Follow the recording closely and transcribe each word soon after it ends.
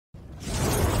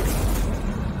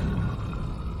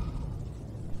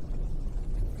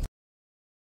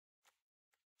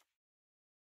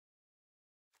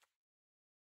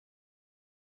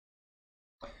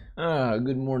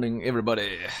Good morning,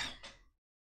 everybody.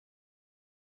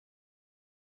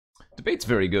 Debate's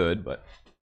very good, but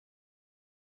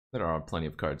there are plenty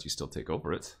of cards you still take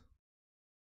over it.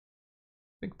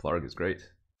 I think Plarg is great.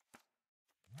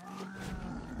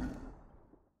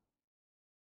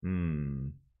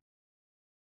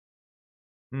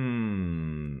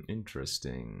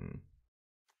 Interesting.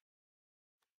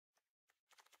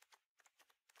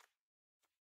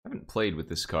 I haven't played with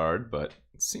this card, but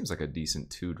it seems like a decent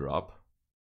 2-drop.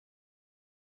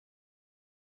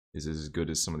 Is it as good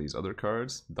as some of these other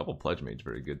cards? Double Pledge Mage,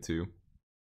 very good too.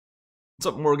 What's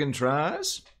up, Morgan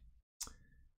Tries?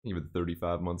 Even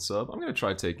 35-month sub. I'm gonna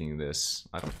try taking this.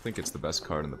 I don't think it's the best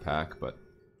card in the pack, but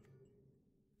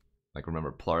like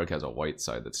remember, Plarg has a white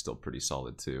side that's still pretty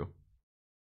solid too.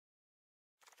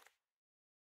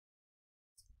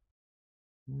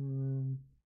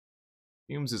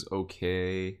 Fumes is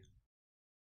okay.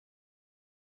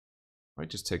 Might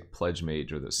just take Pledge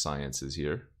Mage or the Sciences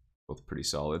here. Both pretty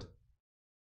solid.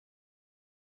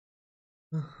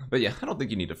 But yeah, I don't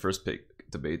think you need a first pick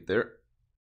debate there.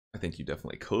 I think you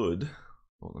definitely could.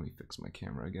 Well, let me fix my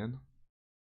camera again.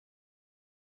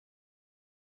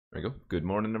 There we go. Good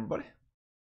morning, everybody.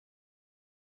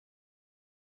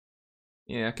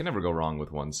 Yeah, I can never go wrong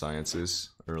with one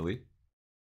Sciences early.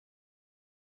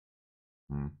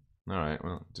 Alright,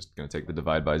 well, just gonna take the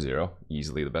Divide by Zero.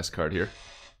 Easily the best card here.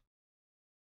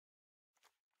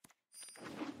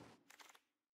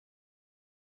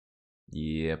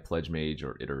 Yeah, Pledge Mage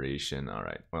or Iteration.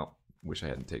 Alright, well, wish I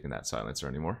hadn't taken that Silencer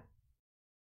anymore.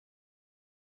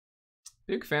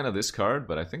 Big fan of this card,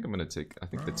 but I think I'm gonna take... I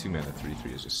think the 2-mana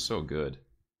 3/3 is just so good.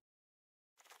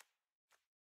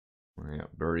 I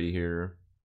got Bury here.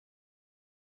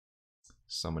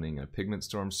 Summoning a Pigment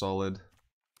Storm solid.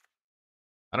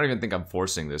 I don't even think I'm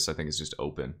forcing this. I think it's just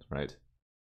open, right?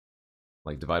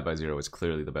 Like, Divide by Zero is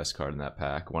clearly the best card in that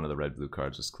pack. One of the red-blue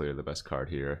cards is clearly the best card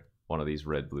here. One of these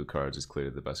red-blue cards is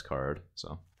clearly the best card,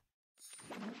 so...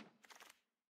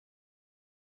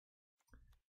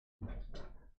 I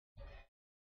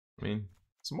mean,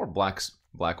 some more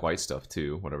black-white stuff,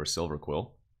 too. Whatever, Silver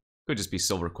Quill. Could just be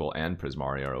Silver Quill and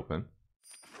Prismari are open.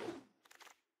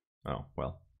 Oh,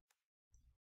 well.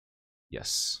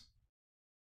 Yes.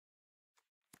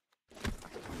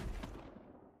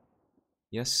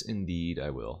 Yes, indeed, I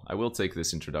will. I will take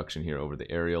this introduction here over the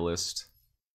Aerialist.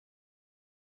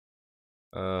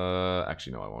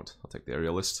 Actually, no, I won't. I'll take the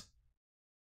Aerialist.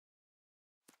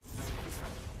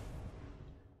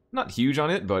 Not huge on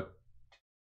it, but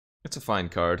it's a fine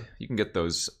card. You can get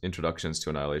those introductions to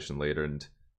Annihilation later, and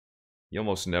you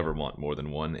almost never want more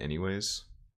than one anyways.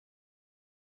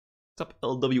 What's up,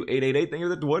 LW888? Thank you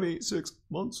for the 26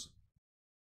 months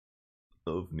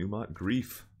of Numot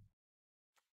Grief.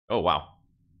 Oh, wow.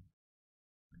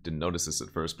 Didn't notice this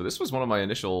at first, but this was one of my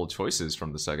initial choices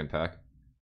from the second pack.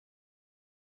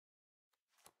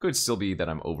 Could still be that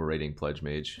I'm overrating Pledge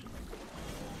Mage.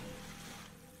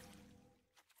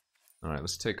 Alright,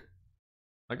 let's take...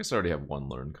 I guess I already have one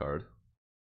Learn card.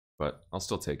 But I'll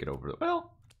still take it over...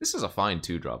 Well, this is a fine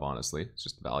 2-drop, honestly. It's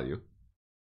just value.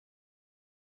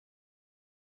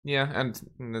 Yeah, and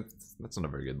that's not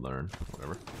a very good Learn.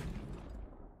 Whatever.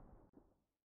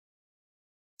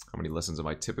 How many lessons am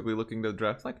I typically looking to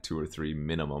draft? Like 2 or 3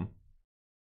 minimum.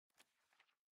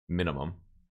 Minimum.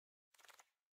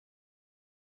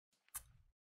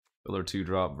 Filler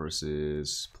 2-drop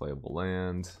versus playable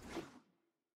land.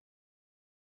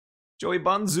 Joey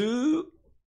Banzu!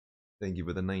 Thank you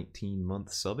for the 19-month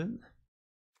subbing.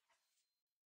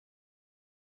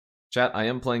 Chat, I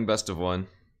am playing best of 1.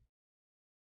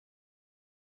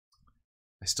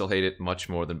 I still hate it much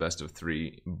more than best of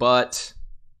 3, but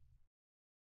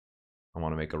I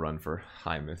want to make a run for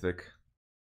high mythic.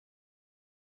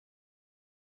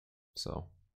 So,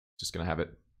 just gonna have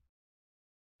it.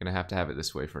 Gonna have to have it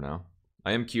this way for now.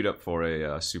 I am queued up for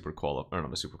a super qualifier, or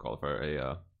not a super qualifier,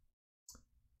 a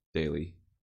daily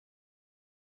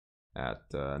at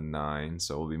 9,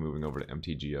 so we'll be moving over to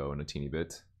MTGO in a teeny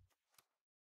bit.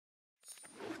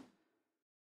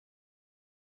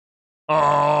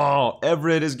 Oh,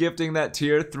 Everett is gifting that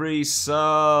tier 3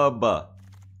 sub.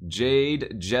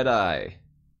 Jade Jedi.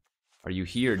 Are you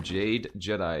here, Jade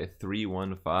Jedi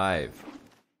 315?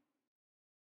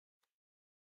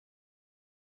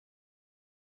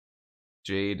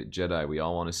 Jade Jedi, we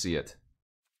all want to see it.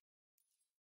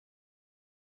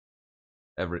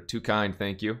 Everett, too kind,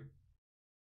 thank you.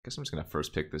 Guess I'm just gonna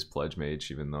first pick this Pledge Mage,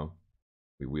 even though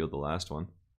we wheeled the last one.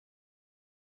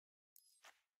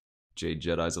 Jade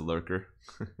Jedi's a lurker.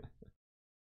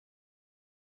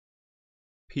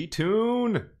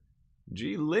 P-Toon!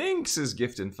 G Lynx is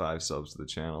gifting 5 subs to the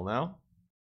channel now.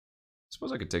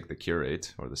 Suppose I could take the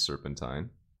Curate or the Serpentine.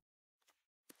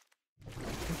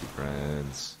 Thank you,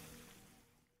 friends.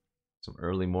 Some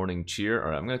early morning cheer.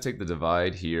 Alright, I'm going to take the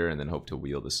Divide here and then hope to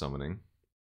wheel the Summoning.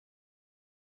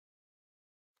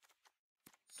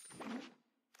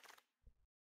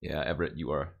 Yeah, Everett,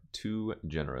 you are too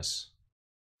generous.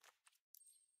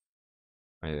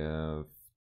 I have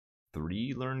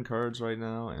 3 learn cards right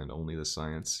now and only the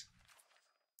Science.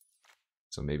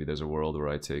 So maybe there's a world where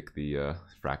I take the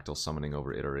Fractal Summoning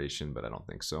over Iteration, but I don't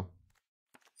think so.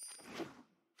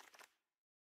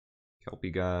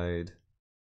 Kelpie Guide.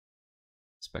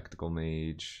 Spectacle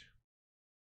Mage.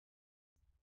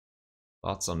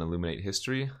 Thoughts on Illuminate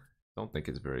History? Don't think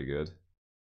it's very good.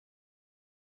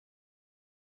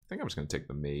 I think I'm just going to take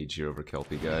the Mage here over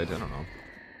Kelpie Guide. I don't know.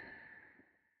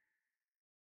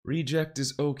 Reject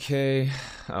is okay.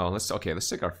 Oh, let's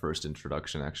take our first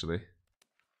introduction actually.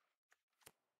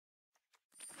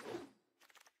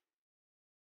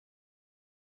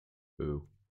 Boo.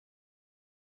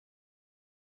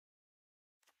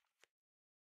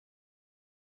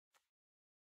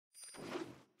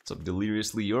 What's up,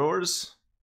 Deliriously Yours?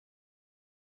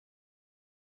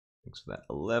 Thanks for that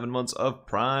 11 months of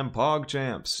Prime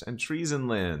PogChamps and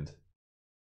Treasonland.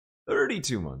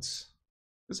 32 months.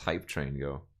 Where's Hype Train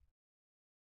go?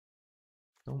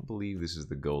 Don't believe this is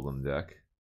the Golem deck.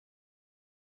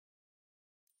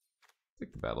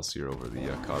 Take the Battleseer over the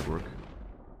Cogwork.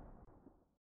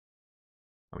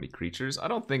 How many creatures? I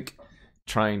don't think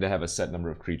trying to have a set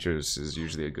number of creatures is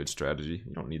usually a good strategy.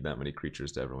 You don't need that many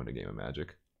creatures to ever win a game of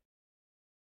Magic.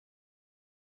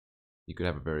 You could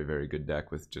have a very, very good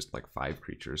deck with just like 5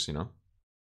 creatures, you know?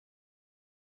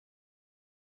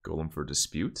 Golem for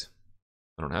Dispute?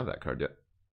 I don't have that card yet.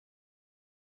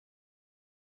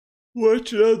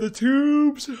 Watch out the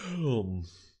tubes!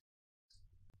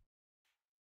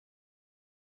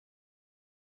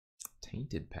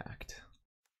 Tainted Pact.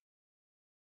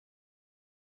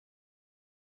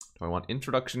 Do I want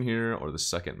Introduction here or the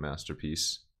second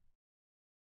Masterpiece?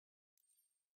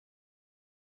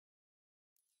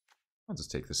 I'll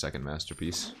just take the second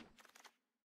Masterpiece.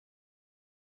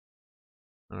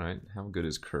 Alright, how good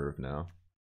is Curve now?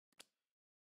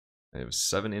 I have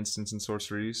 7 instants and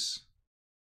sorceries.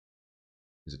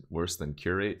 Is it worse than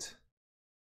Curate?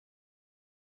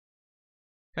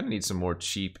 Kinda need some more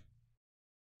cheap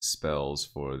spells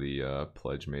for the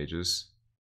Pledge Mages.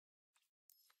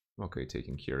 Okay,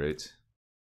 taking Curate.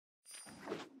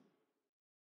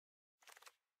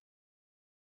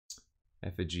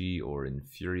 Effigy or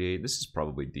Infuriate. This is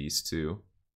probably these two.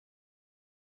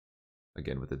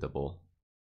 Again with the double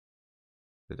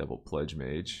Pledge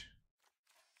Mage.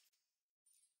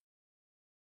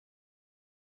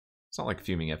 It's not like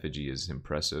Fuming Effigy is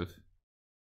impressive.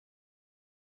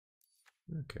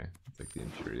 Okay, I'll take the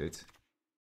Infuriate.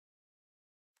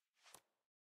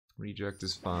 Reject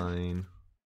is fine.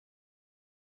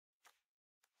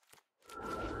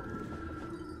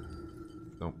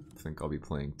 Don't think I'll be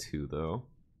playing 2 though.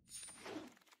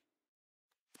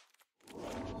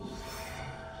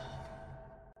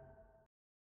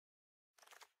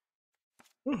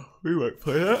 Oh, we might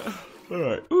play that.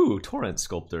 Alright. Ooh, Torrent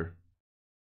Sculptor.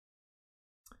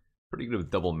 Pretty good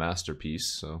with double Masterpiece,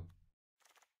 so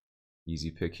easy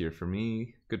pick here for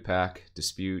me. Good pack.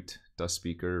 Dispute, Dust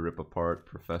Speaker, Rip Apart,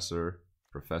 Professor,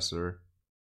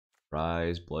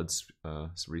 Rise, Blood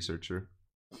Researcher.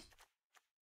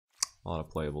 A lot of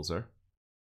playables there.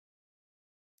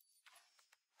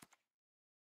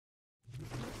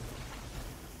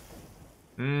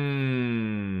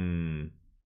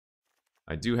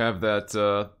 I do have that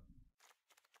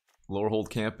Lowerhold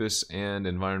Campus and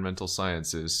Environmental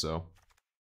Sciences, so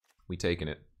we taking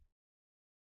it.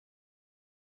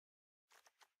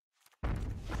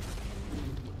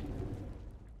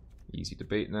 Easy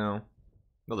debate now.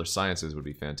 Another Sciences would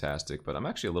be fantastic, but I'm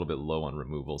actually a little bit low on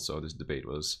removal, so this debate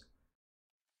was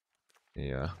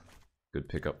a good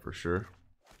pickup for sure.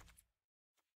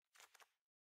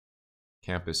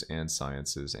 Campus and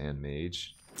Sciences and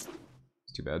Mage. It's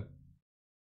too bad.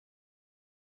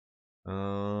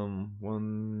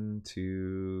 1,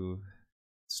 2...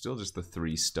 Still just the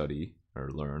 3 study, or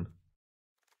learn.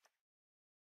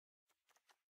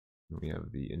 We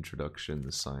have the introduction,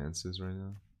 the Sciences right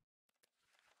now.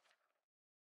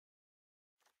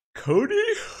 Cody?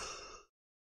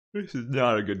 This is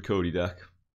not a good Cody deck.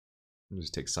 I'll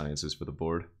just take Sciences for the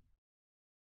board.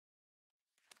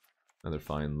 Another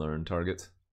fine learn target.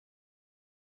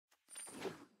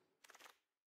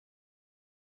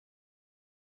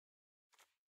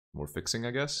 More fixing,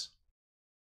 I guess.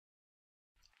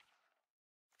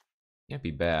 Can't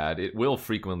be bad. It will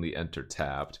frequently enter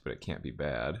tapped, but it can't be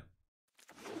bad.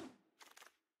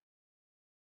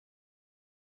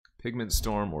 Pigment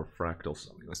Storm or Fractal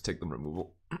Something. Let's take them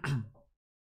removal.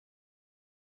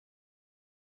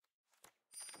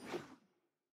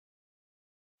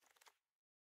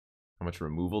 How much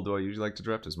removal do I usually like to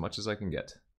draft? As much as I can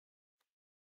get.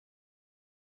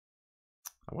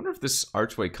 I wonder if this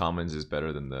Archway Commons is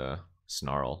better than the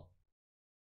Snarl.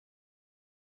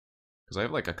 Because I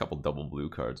have like a couple double blue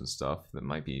cards and stuff that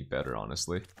might be better,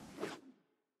 honestly.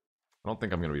 I don't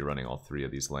think I'm going to be running all three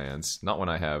of these lands. Not when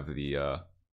I have the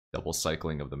double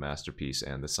cycling of the Masterpiece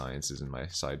and the Sciences in my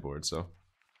sideboard, so.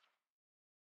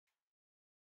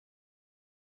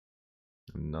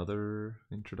 Another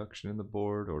introduction in the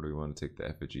board, or do we want to take the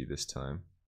Effigy this time?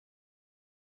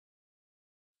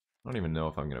 I don't even know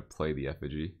if I'm going to play the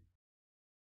Effigy.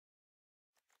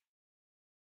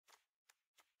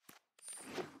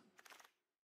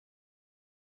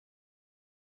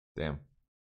 Damn.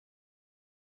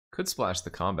 Could splash the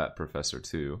Combat Professor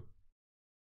too.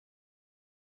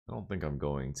 I don't think I'm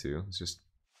going to. Let's just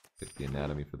pick the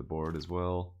Anatomy for the board as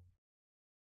well.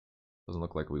 Doesn't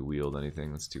look like we wield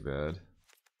anything, that's too bad.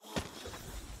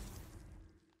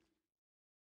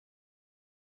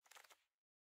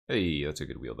 Hey, that's a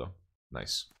good wheel though.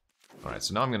 Nice. Alright,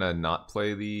 so now I'm gonna not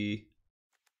play the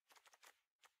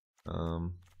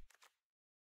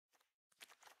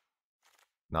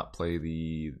not play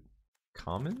the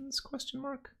commons question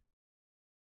mark?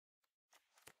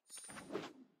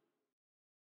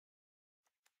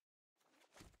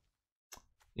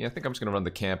 Yeah, I think I'm just gonna run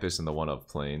the campus and the one of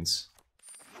planes.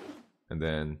 And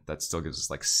then that still gives us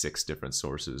like 6 different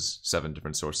sources, 7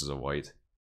 different sources of white.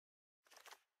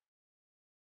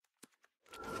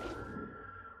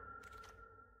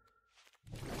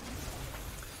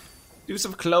 Deuce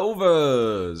of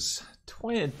Clovers!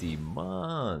 20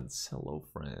 months. Hello,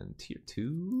 friend. Tier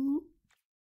 2.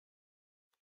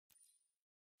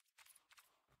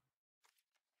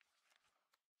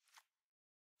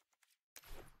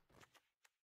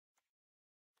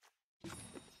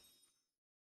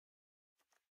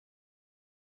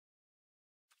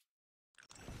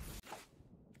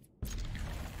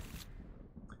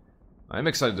 I'm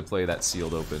excited to play that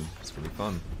sealed open. It's gonna be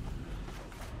fun.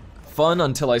 Fun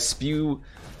until I spew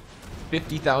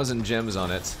 50,000 gems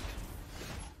on it.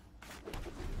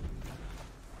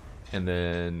 And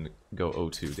then go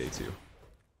 0-2 day 2.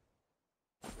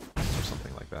 Or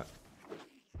something like that.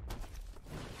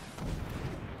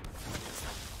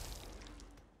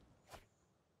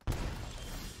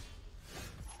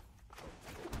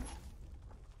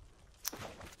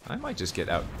 I might just get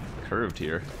out curved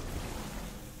here.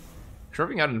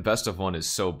 Curving out in best of 1 is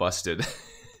so busted.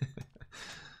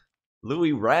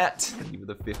 Louis Rat, thank you for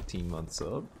the 15-month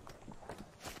sub.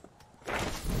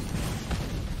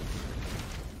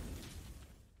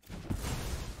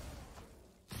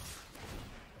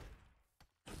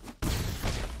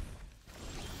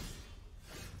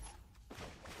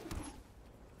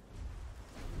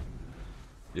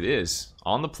 It is.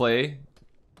 On the play,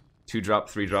 2-drop,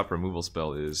 3-drop removal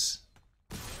spell is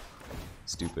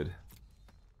stupid.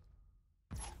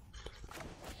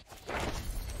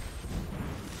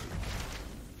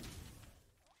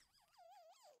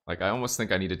 Like, I almost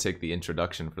think I need to take the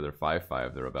introduction for their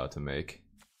 5-5 they're about to make.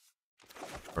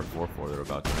 Or 4-4 they're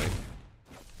about to make.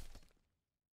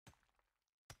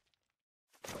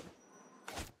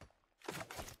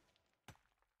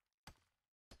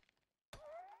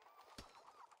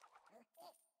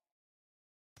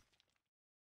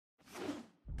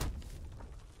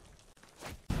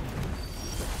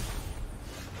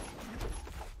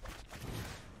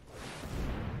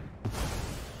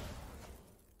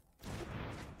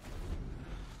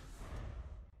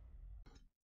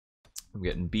 I'm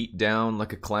getting beat down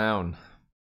like a clown.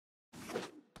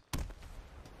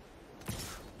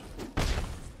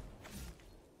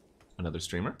 Another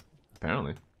streamer?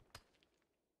 Apparently.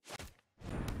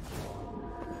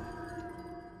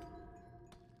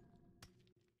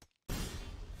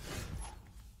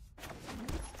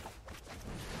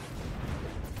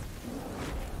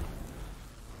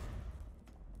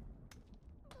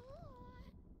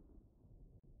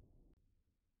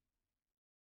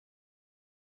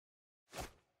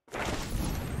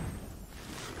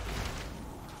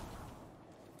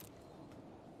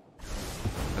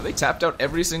 Have they tapped out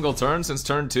every single turn since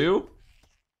turn 2?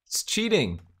 It's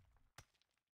cheating.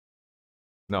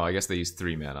 No, I guess they used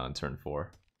 3 mana on turn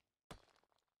 4.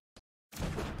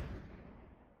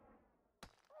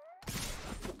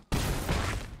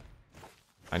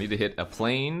 I need to hit a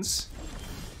plains.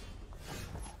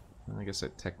 I guess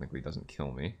it technically doesn't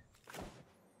kill me.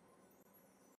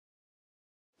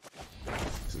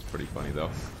 This is pretty funny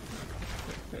though.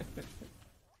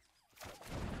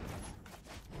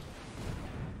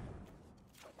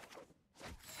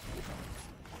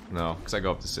 No, because I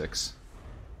go up to 6.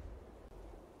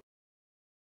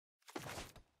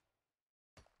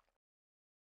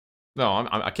 No,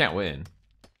 I can't win.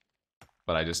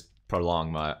 But I just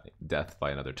prolong my death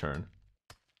by another turn.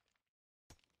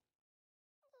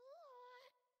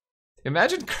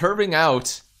 Imagine curving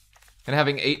out and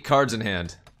having 8 cards in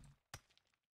hand.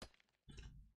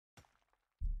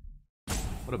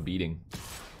 What a beating.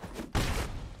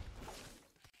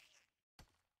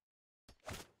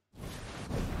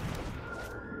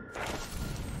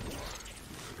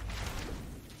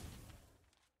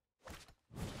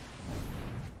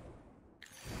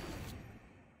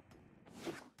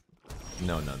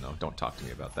 No, no, no. Don't talk to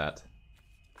me about that.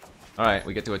 Alright,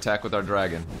 we get to attack with our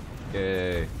dragon.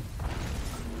 Yay.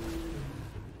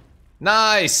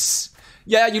 Nice!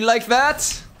 Yeah, you like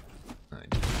that?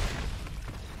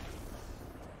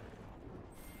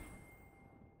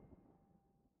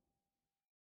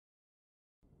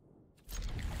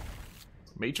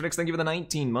 Matrix, thank you for the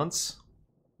 19 months.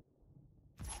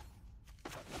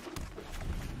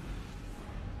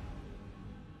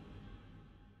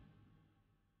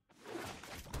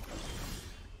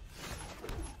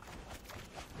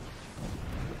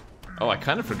 Oh, I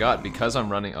kind of forgot because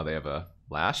I'm running. Oh, they have a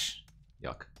Lash?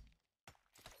 Yuck.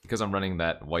 Because I'm running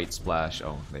that white splash.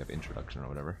 Oh, they have introduction or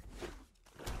whatever.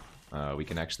 We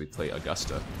can actually play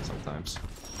Augusta sometimes.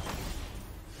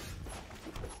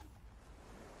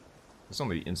 It's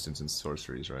only instants and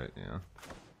sorceries, right? Yeah.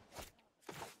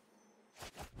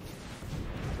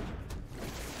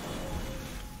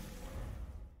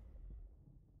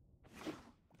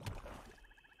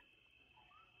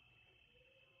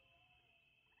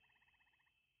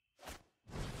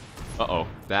 Uh-oh,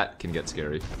 that can get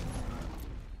scary.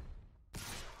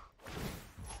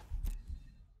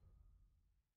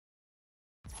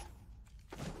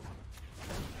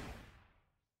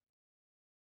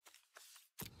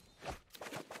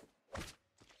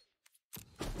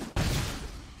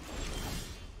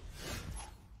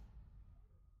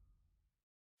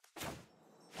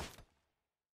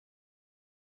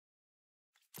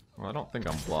 Well, I don't think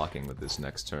I'm blocking with this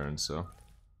next turn, so...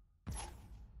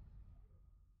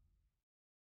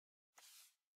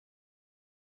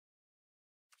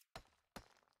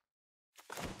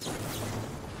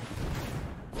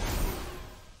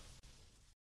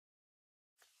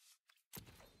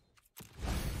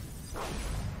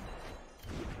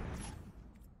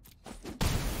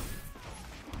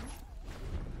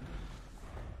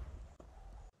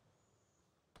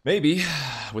 Maybe,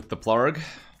 with the Plarg.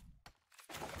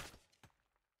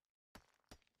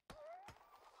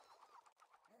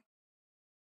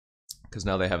 Because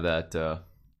now they have that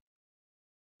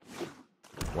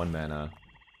 1-mana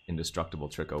indestructible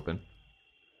trick open.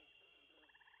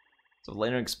 So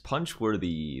Larynx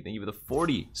Punchworthy, thank you for the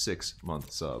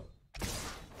 46-month sub.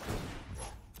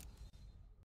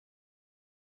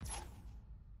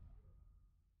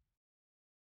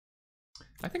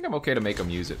 I think I'm okay to make them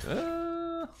use it.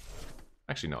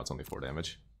 Actually, no, it's only 4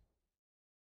 damage.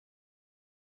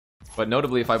 But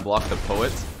notably, if I block the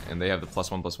Poet and they have the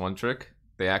 +1/+1 trick,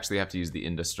 they actually have to use the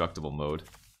indestructible mode.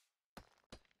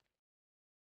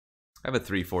 I have a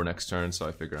 3/4 next turn, so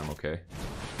I figure I'm okay.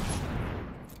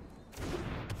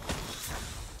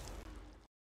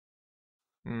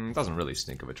 Doesn't really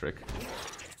stink of a trick.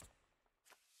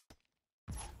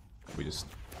 We just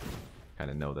kind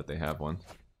of know that they have one.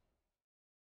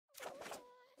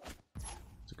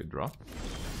 It's a good draw.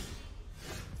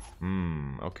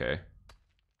 Okay.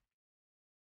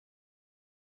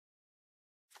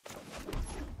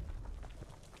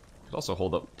 Could also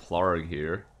hold up Plarg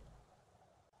here.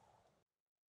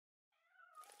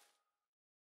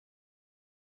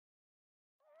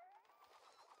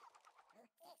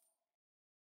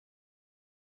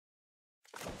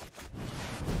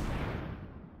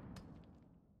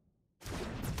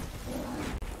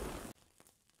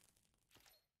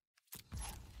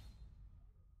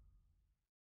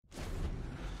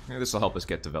 Maybe this will help us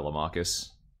get to Velomachus.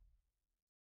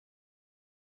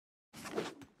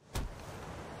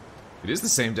 It is the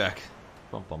same deck.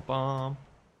 Bum bum bum.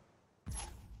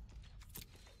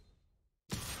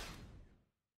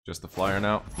 Just the flyer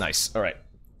now. Nice. Alright.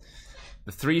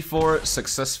 The 3/4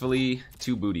 successfully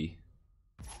to booty.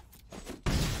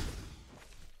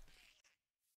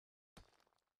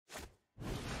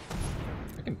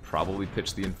 I can probably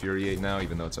pitch the Infuriate now,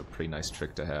 even though it's a pretty nice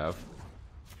trick to have.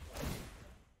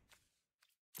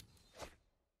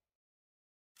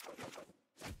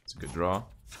 It's a good draw.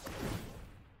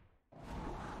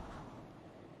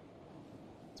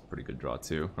 It's a pretty good draw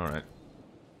too. Alright.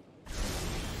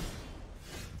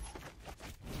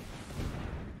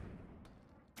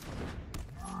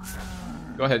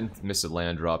 Go ahead and miss a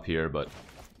land drop here, but it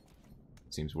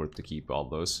seems worth to keep all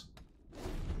those.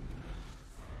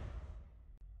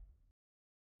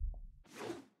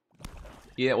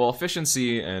 Yeah, well,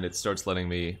 efficiency, and it starts letting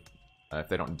me, if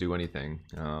they don't do anything,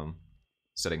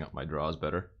 setting up my draws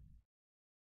better.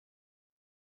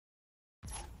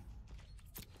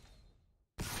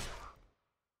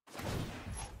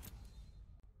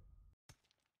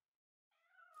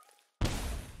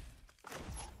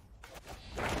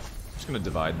 Just gonna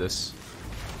divide this.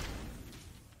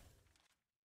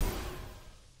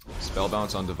 Spell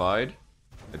bounce on divide.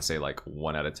 I'd say like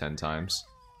 1 out of 10 times.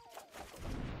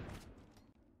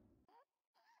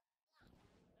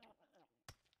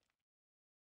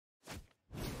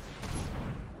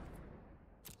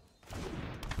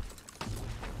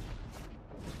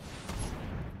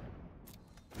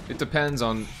 It depends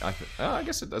on... I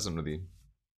guess it doesn't really...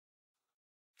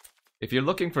 If you're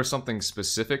looking for something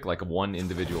specific, like one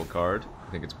individual card, I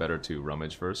think it's better to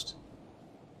rummage first.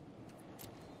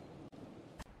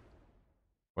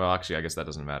 Well, actually, I guess that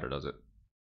doesn't matter, does it?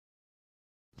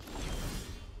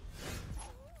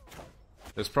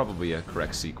 There's probably a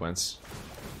correct sequence.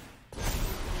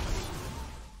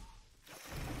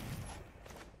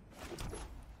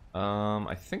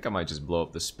 I think I might just blow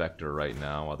up the Spectre right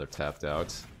now while they're tapped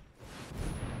out.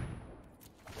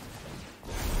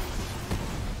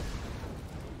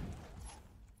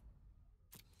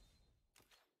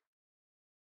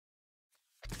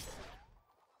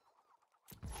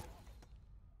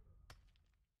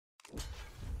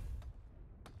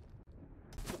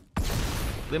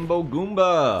 Limbo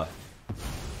Goomba!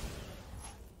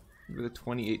 With a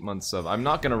 28-month sub. I'm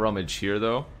not gonna rummage here,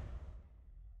 though.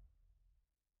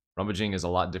 Rummaging is a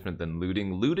lot different than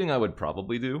looting. Looting I would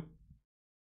probably do.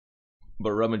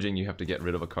 But rummaging, you have to get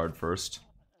rid of a card first.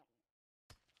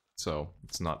 So,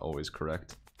 it's not always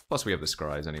correct. Plus, we have the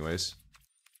Scries anyways.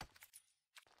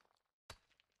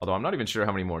 Although, I'm not even sure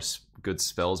how many more good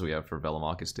spells we have for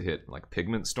Velomachus to hit. Like,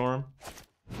 Pigment Storm?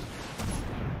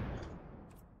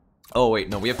 Oh, wait,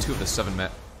 no, we have 2 of the 7 mana...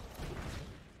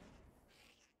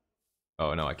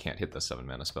 Oh, no, I can't hit the 7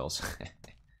 mana spells.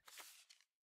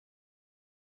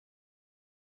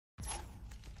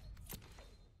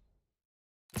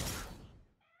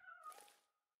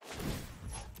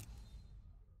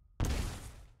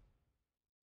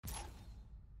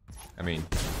 I mean,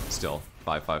 still,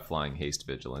 5/5 flying, haste,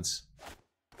 vigilance.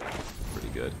 Pretty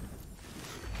good.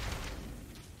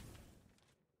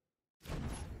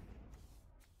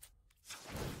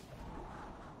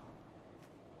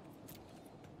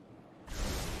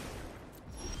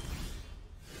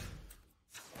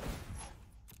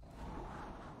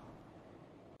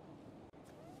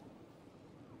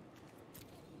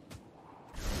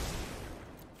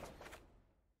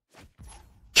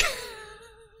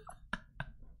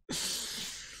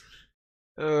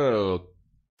 Oh,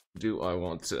 do I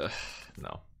want to...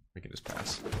 No, we can just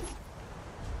pass.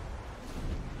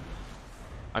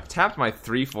 I've tapped my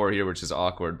 3/4 here, which is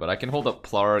awkward, but I can hold up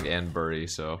Plarg and Bury,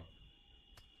 so...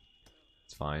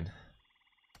 It's fine.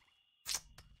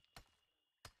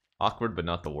 Awkward, but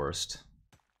not the worst.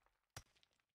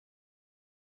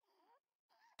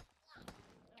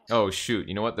 Oh, shoot.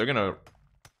 You know what? They're gonna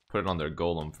put it on their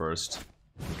golem first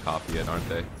and copy it, aren't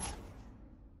they?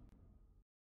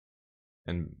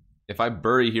 And if I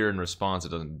bury here in response, it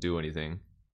doesn't do anything.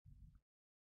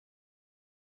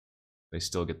 They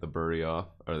still get the bury off,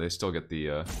 or they still get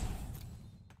the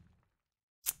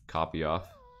copy off.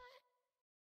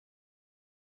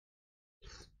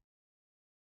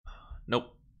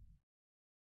 Nope.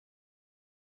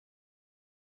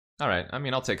 Alright, I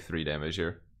mean, I'll take 3 damage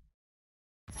here.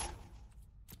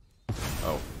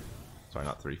 Oh. Sorry,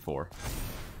 not 3, 4.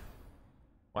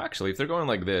 Well, actually, if they're going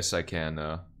like this, I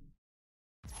can,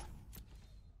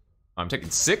 I'm taking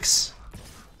 6?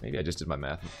 Maybe I just did my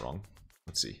math wrong.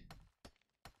 Let's see.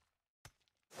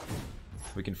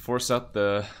 We can force out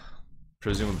the...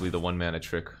 presumably the 1 mana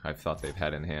trick I've thought they've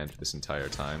had in hand this entire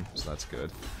time, so that's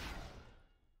good.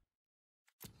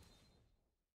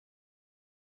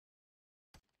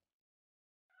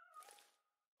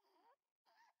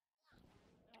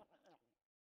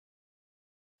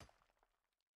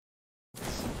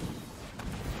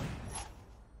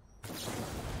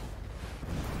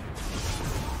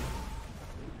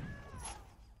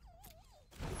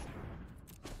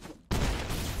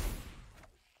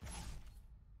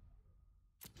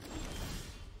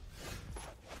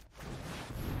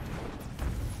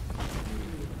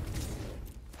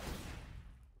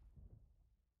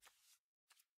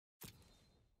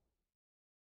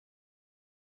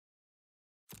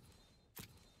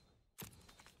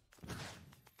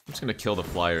 I'm just gonna kill the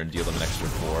flyer and deal them an extra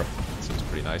 4. Seems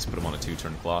Pretty nice. Put him on a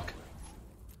 2-turn clock.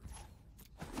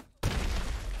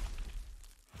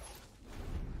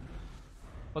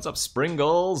 What's up,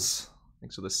 Springles?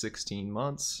 Thanks for the 16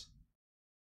 months.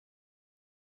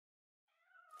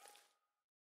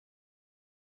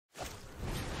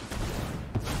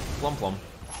 Plum Plum.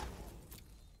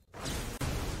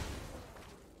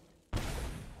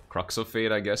 Crux of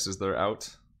Fate, I guess, is their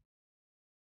out.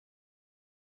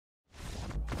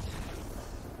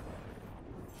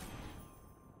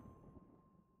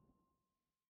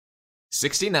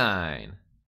 $69.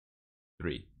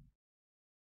 3.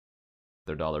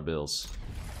 They're dollar bills.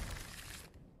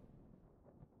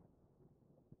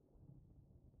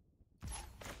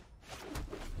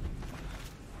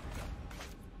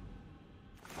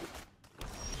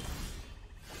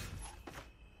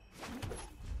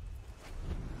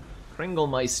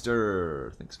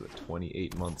 Kringlemeister, thanks for the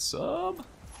 28-month sub.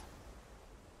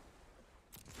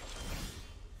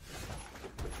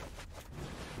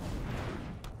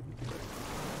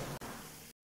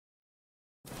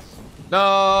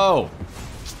 No!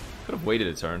 Could have waited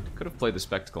a turn. Could have played the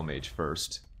Spectacle Mage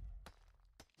first.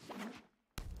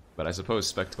 But I suppose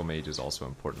Spectacle Mage is also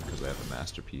important because I have a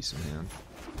Masterpiece in hand.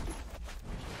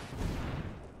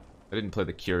 I didn't play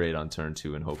the Curate on turn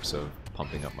 2 in hopes of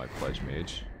pumping up my Pledge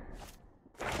Mage.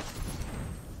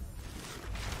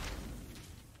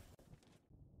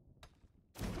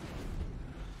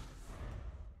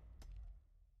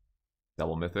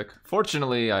 Double Mythic.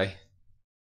 Fortunately, I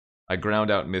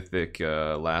ground out Mythic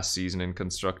last season in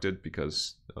Constructed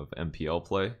because of MPL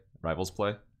play, Rivals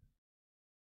play.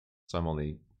 So I'm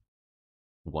only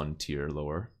 1 tier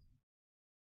lower.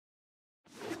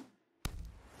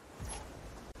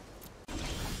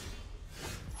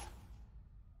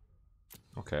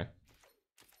 Okay.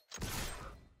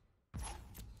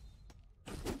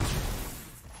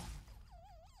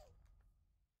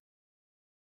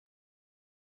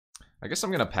 I guess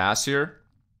I'm gonna pass here.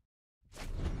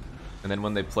 And then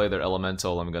when they play their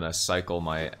Elemental, I'm gonna cycle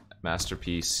my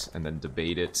Masterpiece and then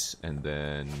debate it and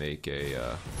then make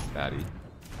a baddie.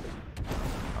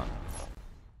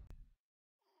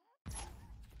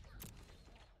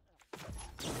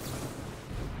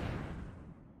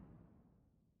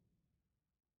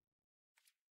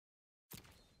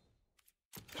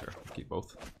 Sure, keep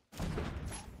both.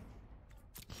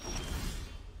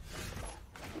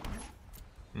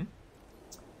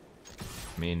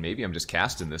 I mean, maybe I'm just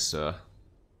casting this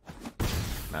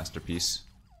Masterpiece.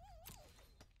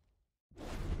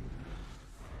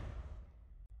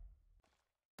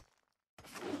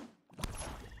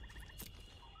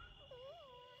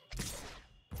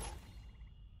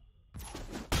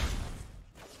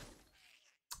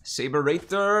 Saber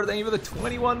Rater, thank you for the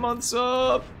 21 months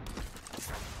up.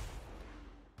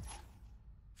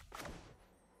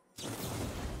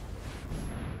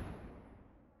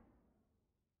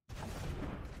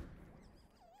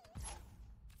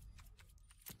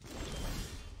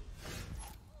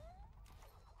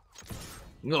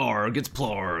 Arg, it's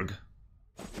Plarg.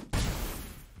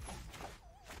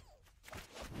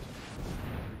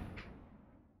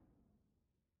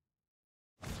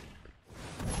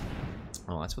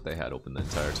 Oh, that's what they had open the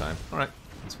entire time. Alright,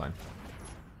 that's fine.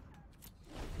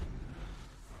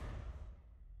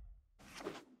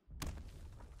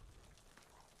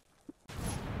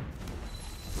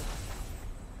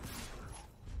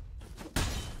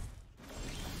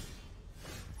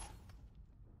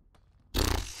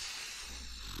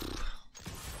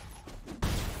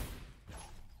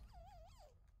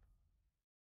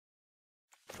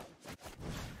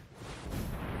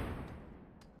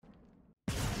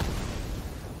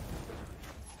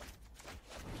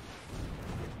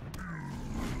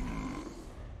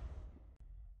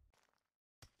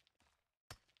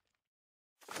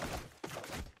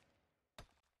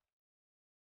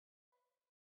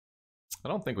 I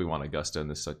don't think we want Augusta in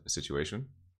this situation.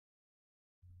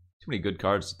 Too many good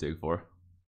cards to dig for.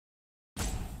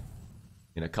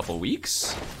 In a couple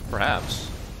weeks?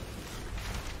 Perhaps.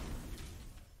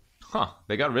 Huh,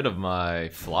 they got rid of my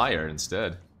flyer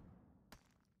instead.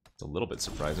 It's a little bit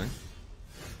surprising.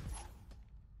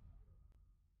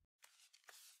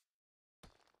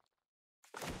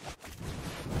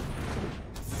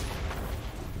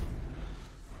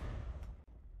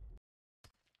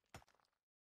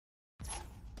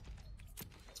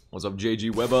 What's up,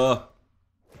 JG Weber?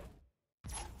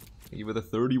 Thank you for the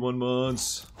 31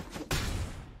 months.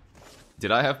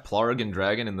 Did I have Plarg and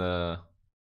Dragon in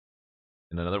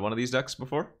another one of these decks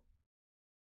before?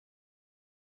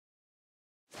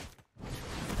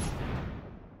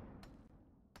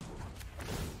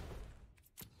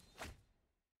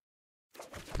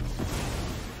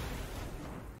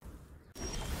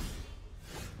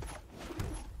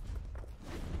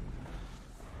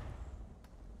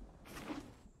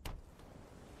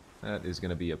 That is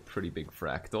gonna be a pretty big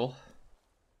fractal.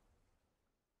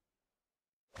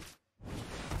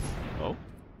 Oh,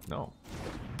 no.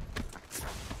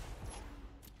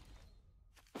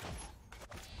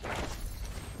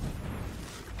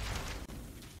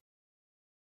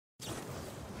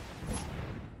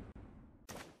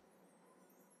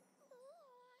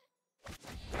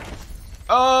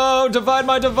 Oh, divide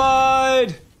my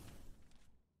divide!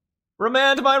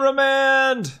 Remand my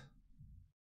remand!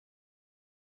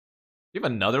 You have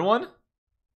another one?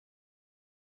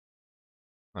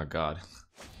 Oh god.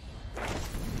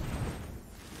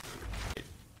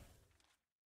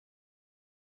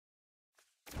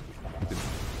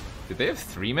 Did they have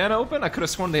 3 mana open? I could have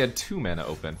sworn they had 2 mana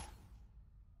open.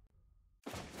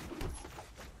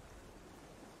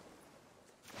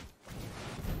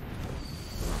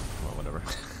 Well, whatever.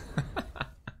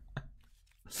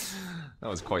 That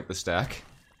was quite the stack.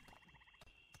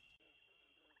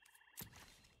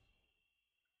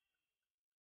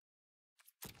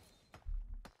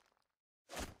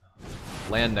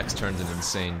 Land next turn's an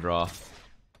insane draw.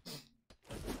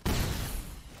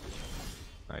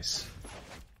 Nice.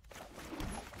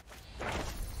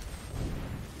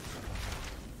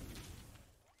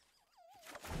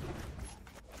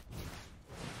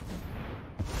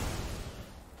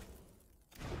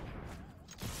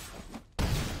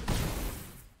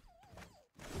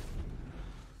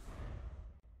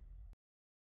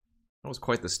 That was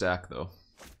quite the stack, though.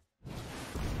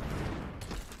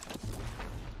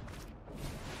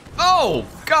 Oh,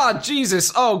 God,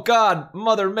 Jesus. Oh, God,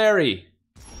 Mother Mary.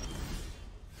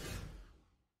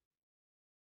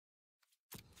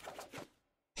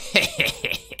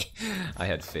 I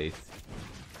had faith.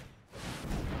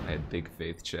 I had big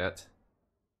faith, chat.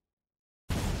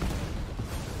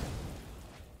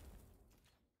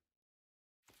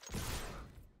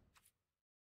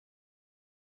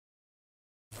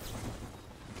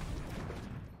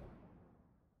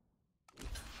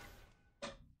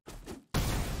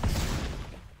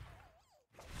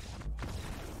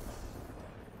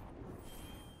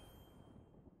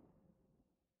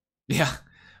 Yeah,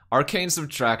 Arcane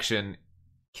Subtraction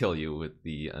kill you with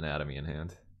the anatomy in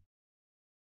hand.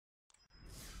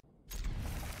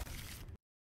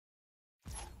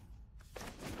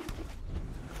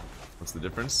 What's the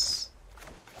difference?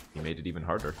 He made it even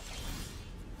harder.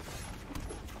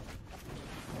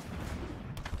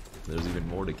 There's even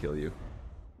more to kill you.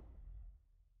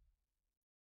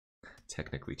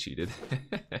 Technically cheated.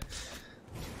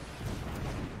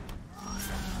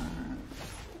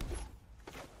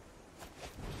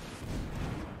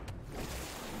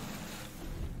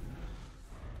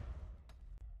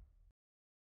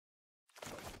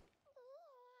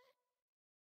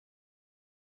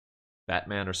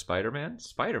 Batman or Spider-Man?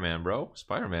 Spider-Man, bro.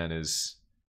 Spider-Man is...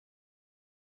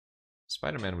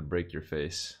 Spider-Man would break your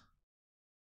face.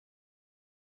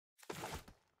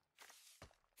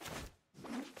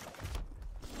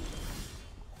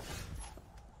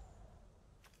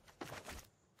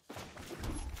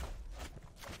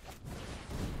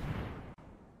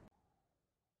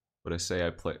 Would I say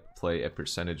I play a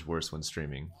percentage worse when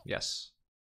streaming? Yes.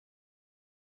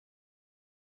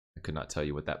 I could not tell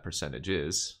you what that percentage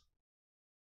is.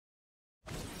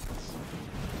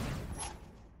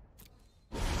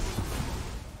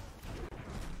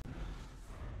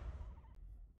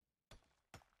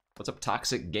 What's up,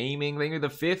 Toxic Gaming? Thank you for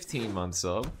the 15-month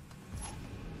sub.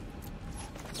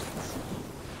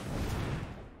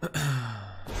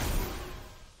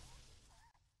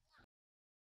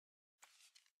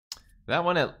 That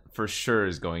one for sure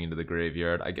is going into the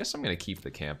graveyard. I guess I'm gonna keep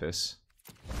the campus.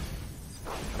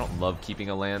 I don't love keeping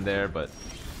a land there, but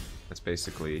that's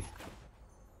basically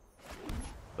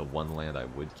the one land I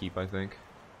would keep, I think.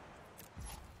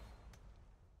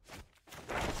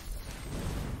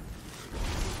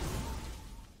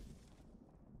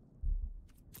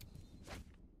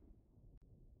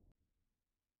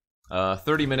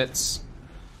 30 minutes.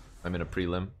 I'm in a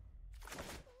prelim.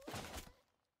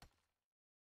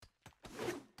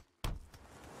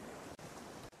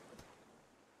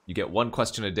 You get one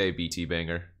question a day, BT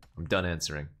Banger. I'm done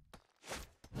answering.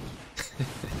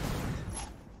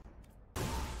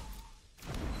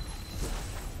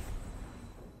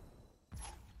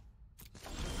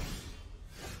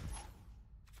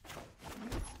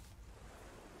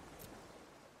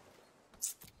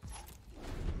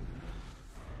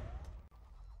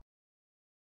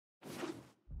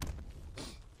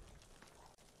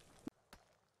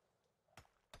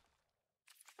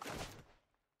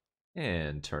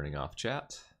 And turning off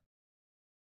chat.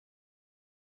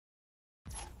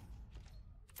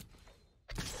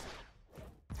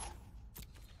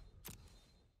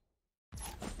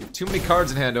 Too many cards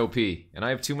in hand, OP, and I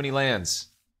have too many lands.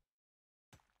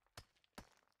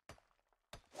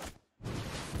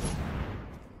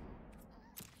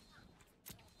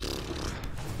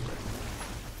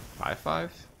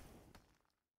 Five?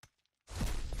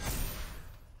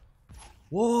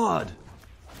 What?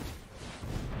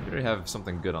 You already have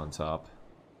something good on top.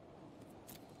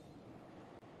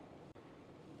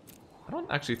 I don't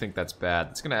actually think that's bad.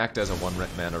 It's gonna act as a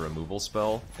 1-mana removal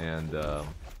spell, and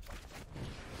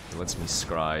it lets me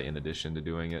scry in addition to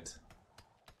doing it.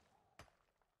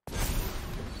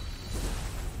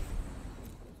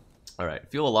 Alright,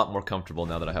 feel a lot more comfortable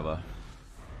now that I have a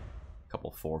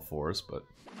couple 4/4s, but...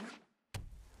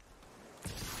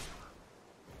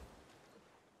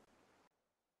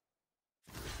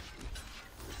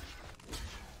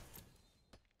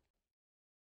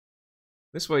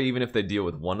 This way, even if they deal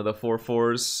with one of the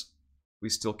 4/4s, we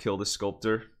still kill the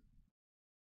Sculptor.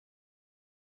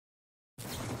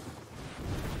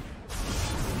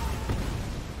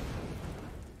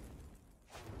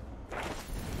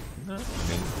 I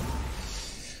mean,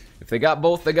 if they got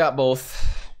both, they got both.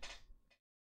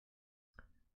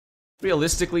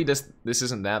 Realistically, this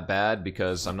isn't that bad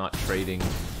because I'm not trading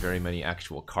very many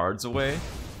actual cards away.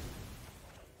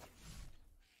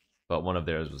 But one of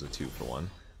theirs was a 2-for-1.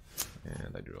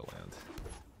 And I drew a land.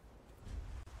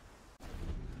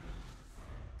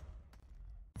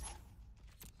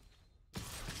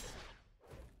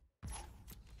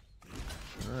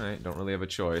 Alright, don't really have a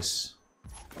choice.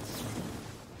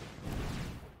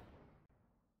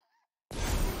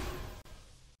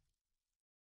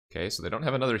 Okay, so they don't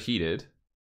have another heated.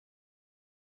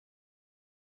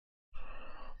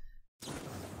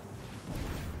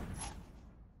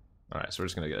 Alright, so we're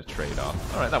just gonna get a trade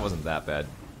off. Alright, that wasn't that bad.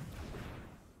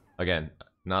 Again,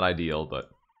 not ideal,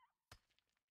 but...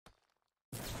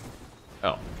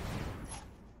 Oh.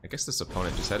 I guess this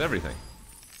opponent just had everything.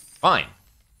 Fine!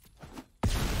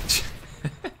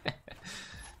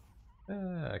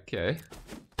 Okay.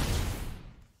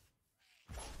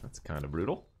 That's kind of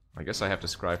brutal. I guess I have to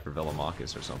scry for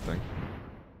Velomachus or something.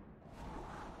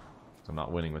 So I'm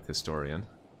not winning with Historian.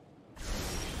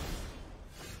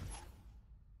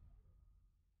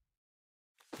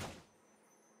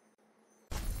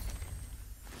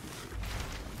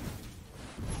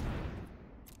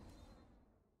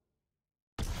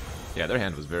 Yeah, their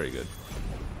hand was very good.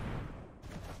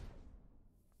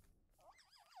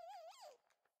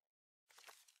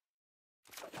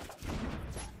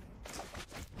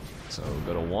 So,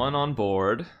 go to 1 on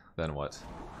board, then what?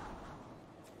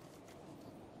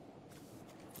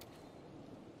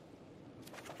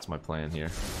 What's my plan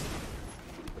here?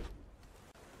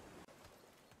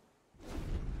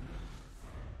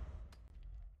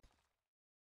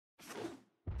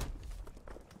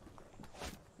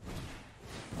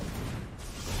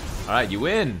 Alright, you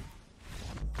win!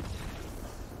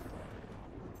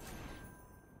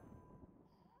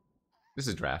 This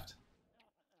is draft.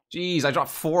 Jeez, I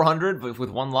dropped 400 with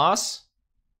one loss?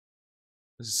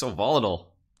 This is so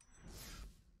volatile.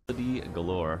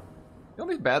 Galore. The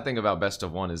only bad thing about best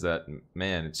of one is that,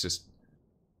 man, it's just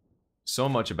so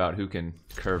much about who can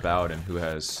curve out and who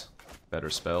has better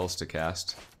spells to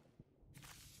cast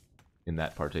in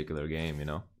that particular game, you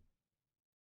know?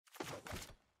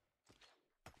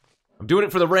 I'm doing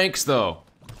it for the ranks, though.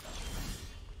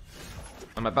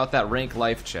 I'm about that rank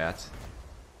life, chat.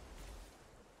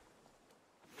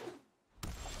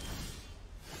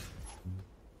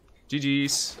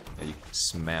 GG's. Yeah, you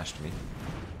smashed me.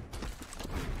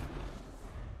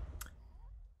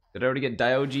 Did I already get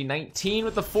Dioge19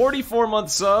 with the 44-month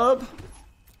sub?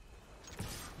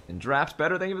 And draft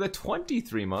better, thank you for the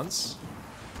 23 months.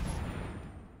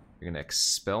 You're gonna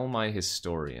expel my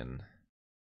Historian.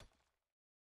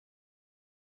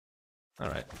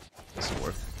 Alright, this is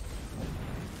worth.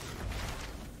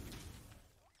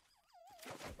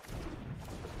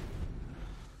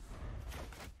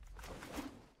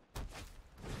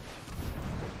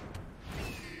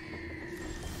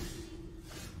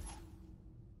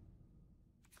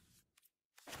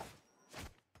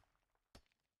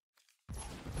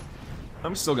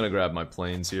 I'm still gonna grab my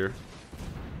planes here.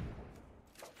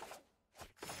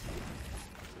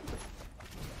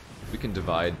 We can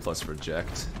divide plus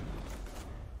reject.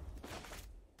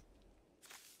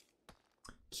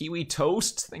 Kiwi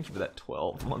Toast, thank you for that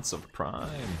 12 months of Prime.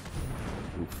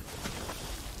 Oof.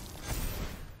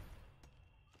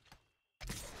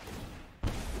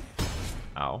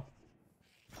 Ow.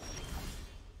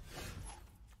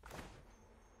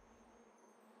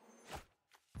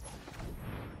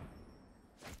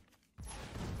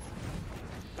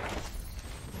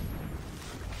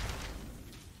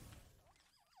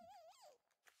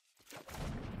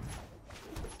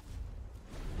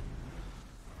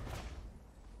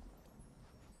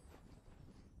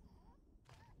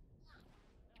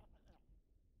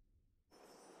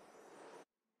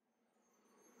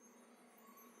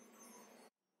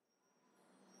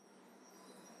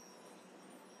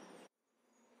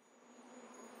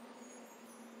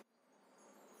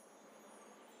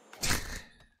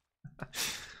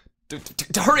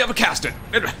 To hurry up and cast it.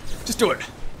 Just do it.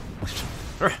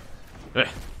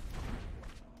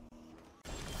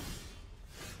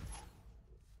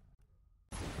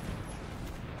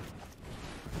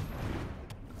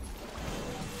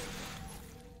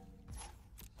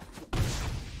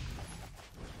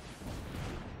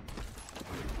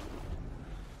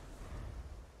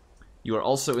 You are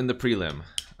also in the prelim.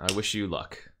 I wish you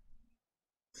luck.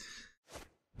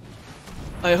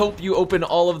 I hope you open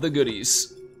all of the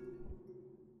goodies.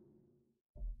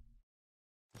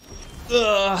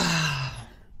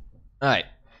 Alright.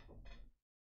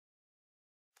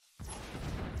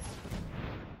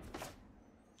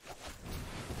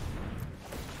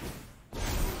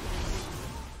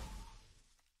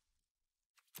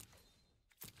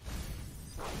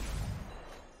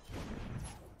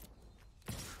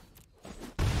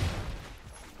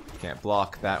 Can't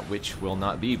block that which will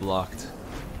not be blocked.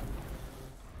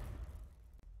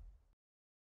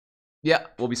 Yeah,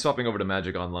 we'll be swapping over to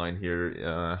Magic Online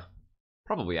here,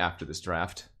 probably after this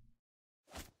draft.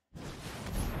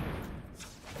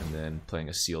 And then playing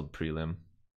a sealed prelim.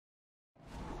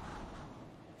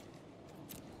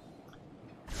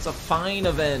 It's a fine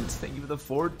event. Thank you for the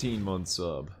 14-month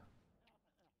sub.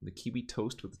 The Kiwi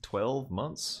Toast with 12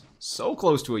 months. So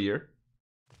close to a year.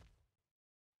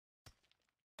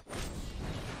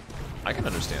 I can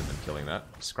understand them killing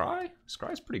that. Scry?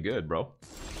 Scry's pretty good, bro.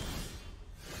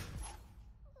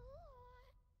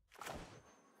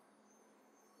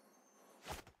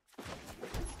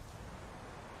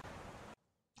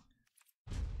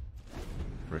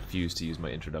 Refuse to use my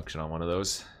introduction on one of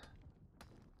those.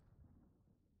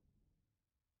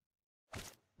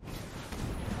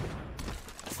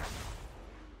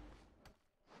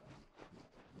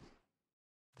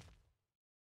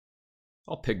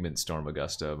 I'll Pigment Storm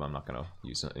Augusta, but I'm not gonna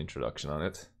use an introduction on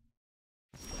it.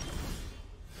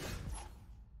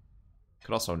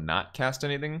 Could also not cast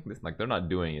anything. Like, they're not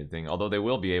doing anything, although they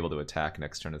will be able to attack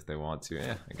next turn if they want to.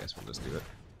 Yeah, I guess we'll just do it.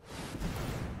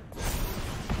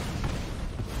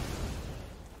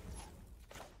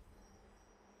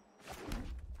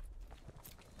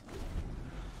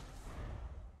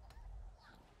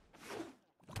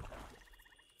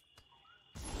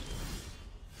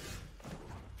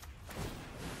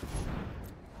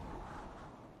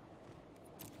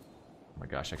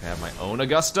 Gosh, I can have my own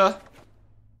Augusta?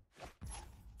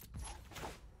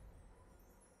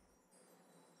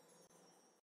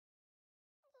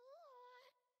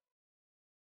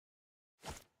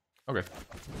 Okay.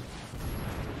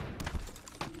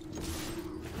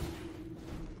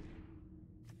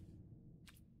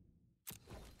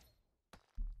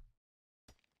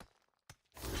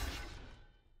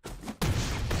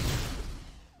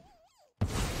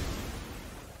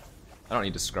 I don't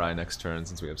need to scry next turn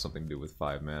since we have something to do with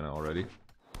 5 mana already.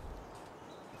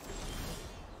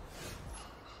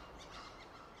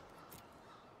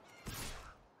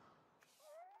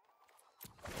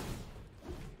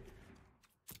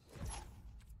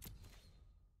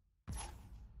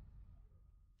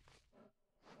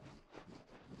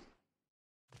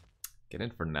 Get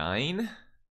in for 9?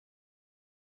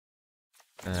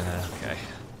 Okay.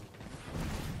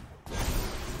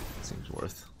 Seems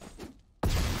worth.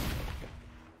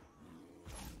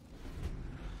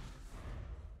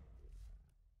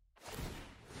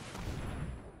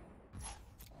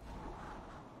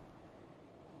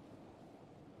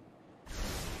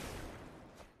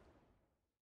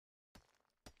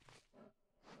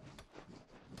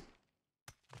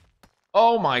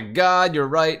 Oh my god, you're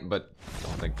right, but I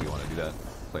don't think we want to do that.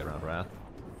 Play around Wrath.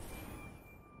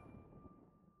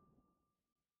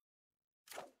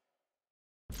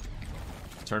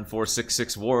 Turn 4,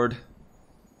 6/6 ward.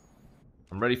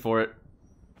 I'm ready for it.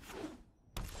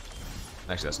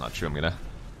 Actually, that's not true. I'm gonna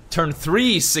turn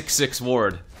 3, 6/6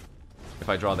 ward if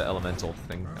I draw the elemental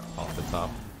thing off the top.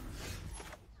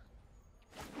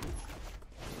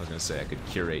 I was gonna say I could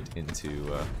curate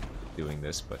into doing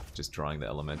this, but just drawing the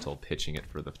elemental, pitching it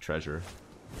for the treasure.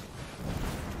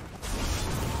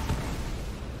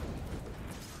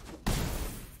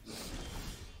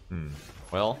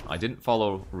 Well, I didn't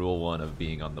follow rule 1 of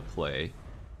being on the play.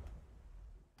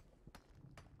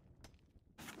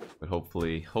 But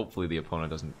hopefully the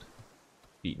opponent doesn't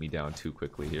beat me down too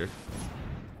quickly here.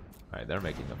 Alright, they're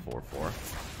making a 4/4.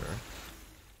 Sure.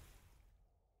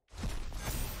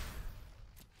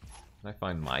 Can I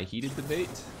find my heated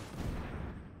debate?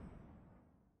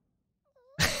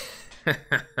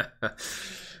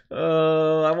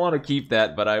 I want to keep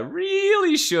that, but I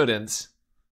really shouldn't.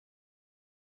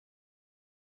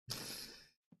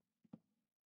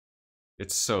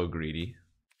 It's so greedy.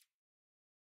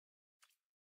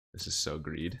 This is so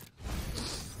greed.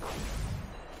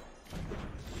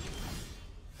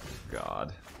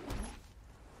 God.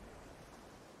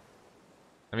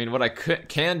 I mean, what I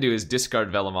can do is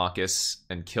discard Velomachus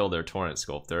and kill their Torrent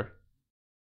Sculptor.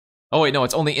 Oh wait, no,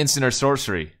 it's only instant or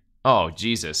sorcery. Oh,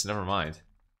 Jesus, never mind.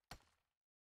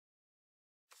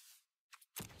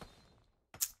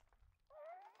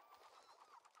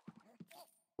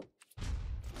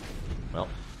 Well.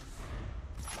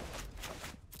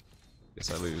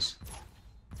 Guess I lose.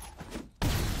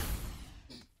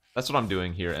 That's what I'm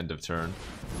doing here, end of turn.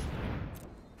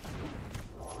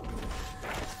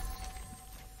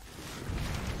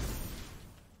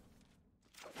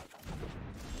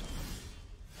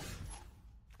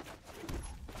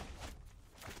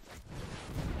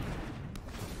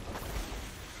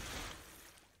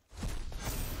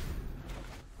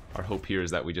 Our hope here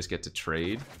is that we just get to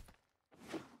trade.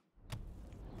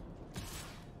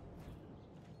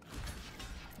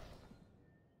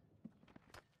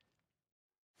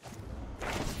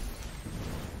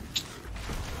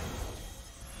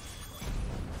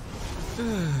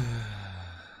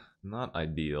 Not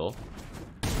ideal.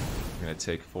 I'm gonna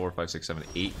take 4, 5, 6, 7,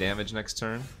 8 damage next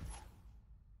turn.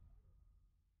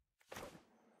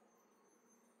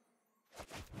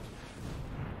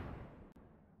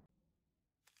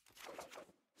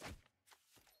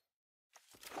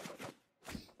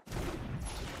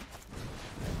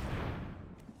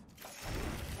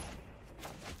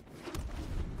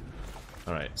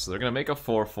 Alright, so they're gonna make a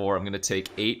 4/4. I'm gonna take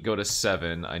 8, go to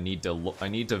 7. I need to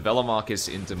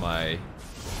Velomachus into my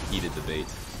Heated Debate.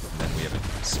 And then we have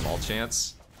a small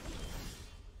chance.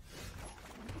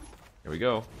 Here we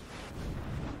go.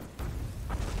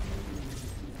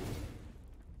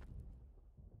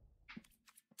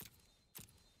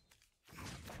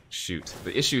 Shoot.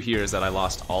 The issue here is that I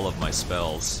lost all of my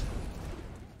spells.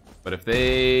 But if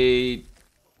they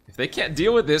can't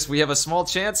deal with this, we have a small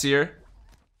chance here.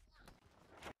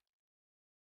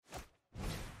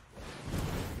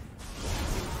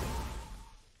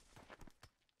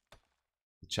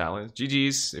 Challenge.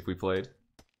 GG's if we played.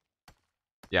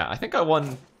 Yeah, I think I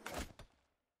won.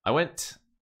 I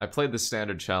played the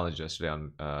standard challenge yesterday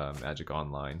on Magic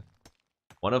Online.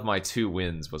 One of my 2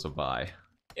 wins was a bye.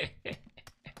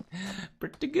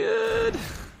 Pretty good.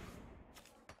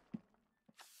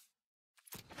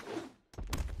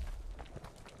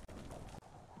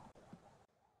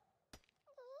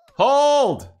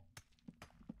 Hold!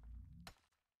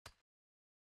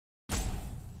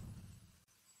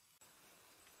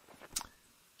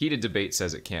 Heated Debate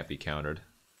says it can't be countered.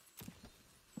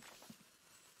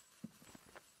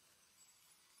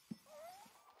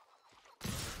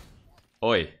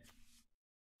 Oi.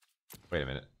 Wait a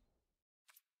minute.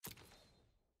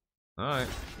 Alright.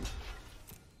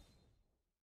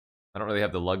 I don't really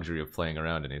have the luxury of playing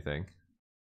around anything.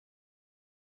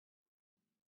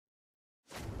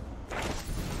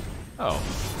 Oh.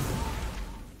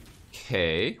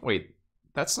 Okay. Wait.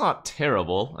 That's not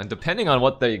terrible. And depending on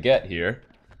what they get here...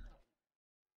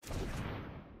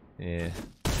 Yeah.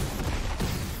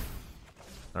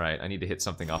 Alright, I need to hit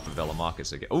something off of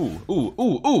Velomachus again. Ooh, ooh,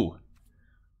 ooh, ooh!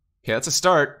 Okay, that's a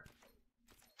start.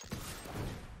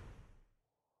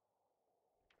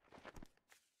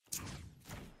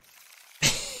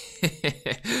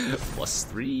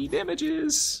 +3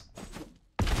 damages.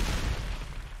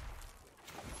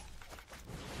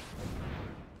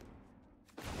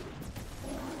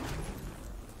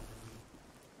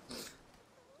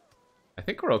 I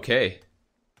think we're okay.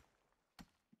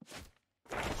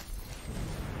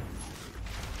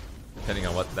 Depending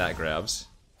on what that grabs.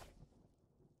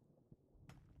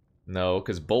 No,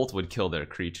 because Bolt would kill their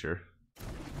creature.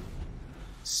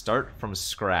 Start from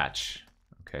scratch.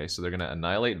 Okay, so they're gonna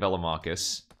annihilate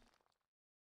Velomachus.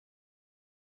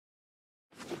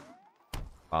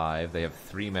 5. They have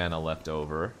 3 mana left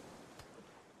over.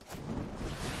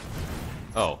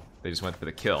 Oh, they just went for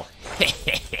the kill.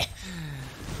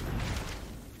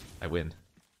 I win.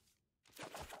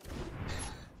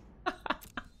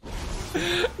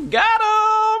 Got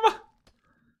him!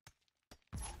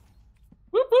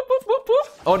 Whoop, whoop, whoop, whoop, whoop.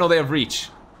 Oh no, they have reach.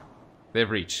 They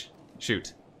have reach.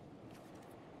 Shoot.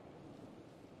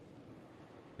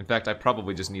 In fact, I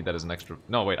probably just need that as an extra...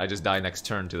 No, wait, I just die next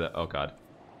turn to the... Oh god.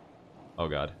 Oh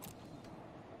god.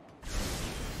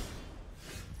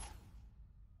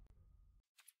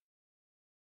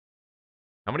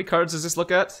 How many cards does this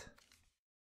look at?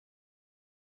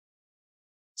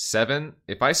 7.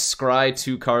 If I scry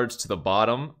 2 cards to the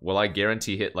bottom, will I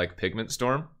guarantee hit like Pigment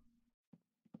Storm?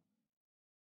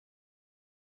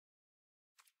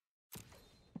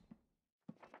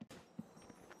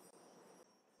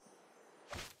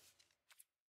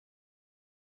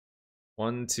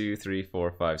 1, 2, 3,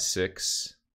 4, 5,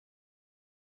 6.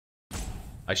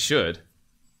 I should.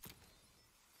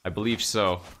 I believe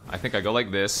so. I think I go like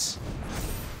this.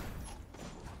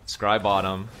 Scry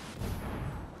bottom.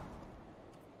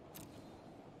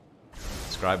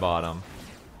 Scry bottom.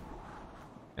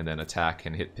 And then attack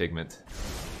and hit pigment.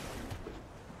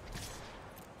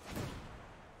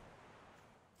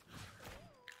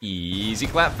 Easy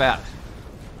clap fat.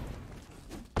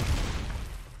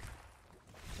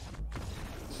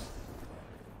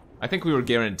 I think we were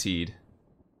guaranteed,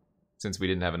 since we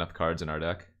didn't have enough cards in our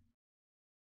deck.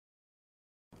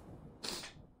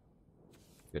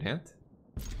 Good hand.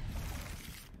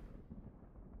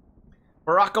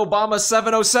 Barack Obama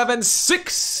 707,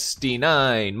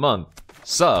 69 month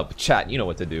sub. Chat, you know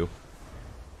what to do.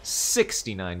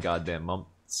 69 goddamn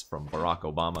months from Barack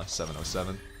Obama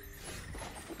 707.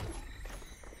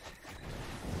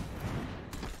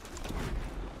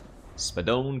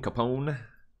 Spadone Capone.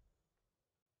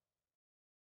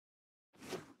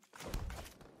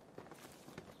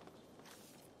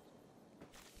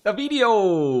 The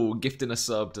video gifting a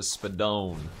sub to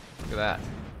Spadone. Look at that.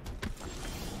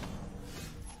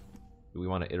 Do we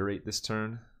want to iterate this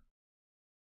turn?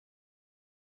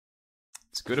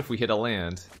 It's good if we hit a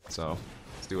land, so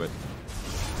let's do it.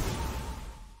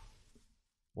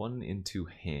 1 into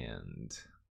hand.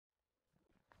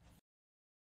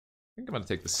 I think I'm gonna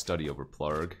take the study over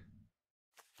Plarg.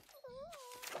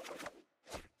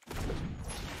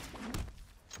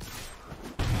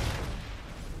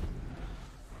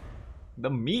 The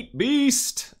Meat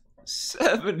Beast!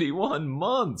 71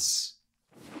 months!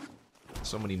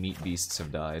 So many meat beasts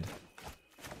have died.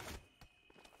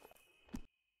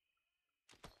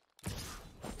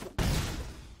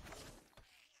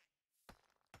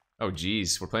 Oh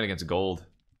geez, we're playing against gold.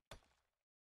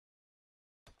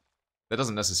 That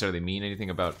doesn't necessarily mean anything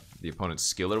about the opponent's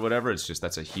skill or whatever, it's just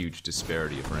that's a huge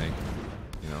disparity of rank,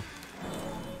 you know?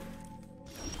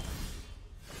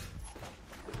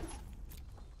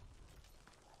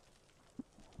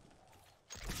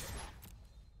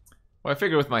 Well, I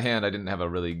figure with my hand I didn't have a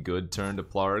really good turn to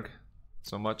Plarg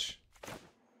so much.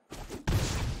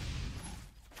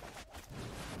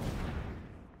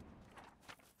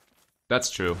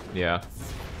 That's true, yeah.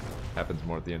 Happens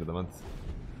more at the end of the month.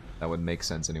 That would make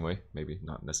sense anyway. Maybe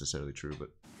not necessarily true, but...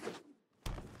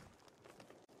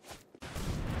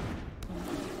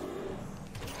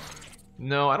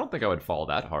 No, I don't think I would fall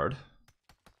that hard.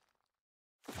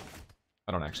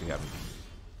 I don't actually have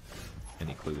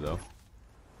any clue, though.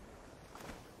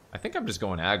 I think I'm just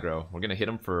going aggro. We're gonna hit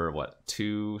him for, what,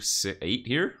 2, 6, 8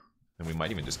 here? And we might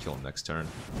even just kill him next turn.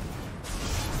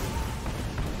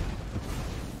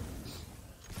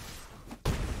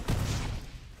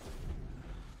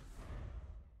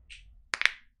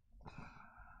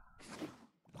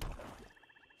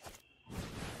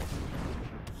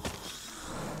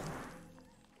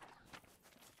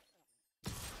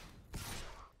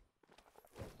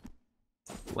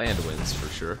 Land wins for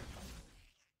sure.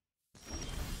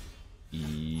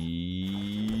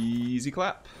 Easy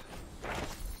clap.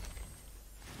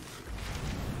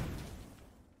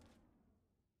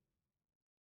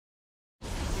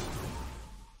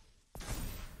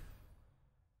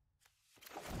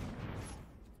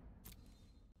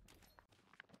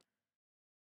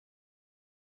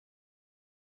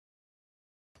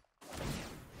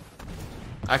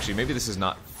 Actually, maybe this is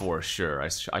not for sure. I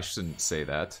shouldn't say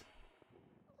that.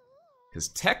 Because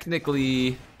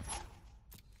technically,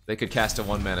 they could cast a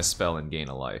 1-mana spell and gain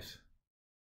a life.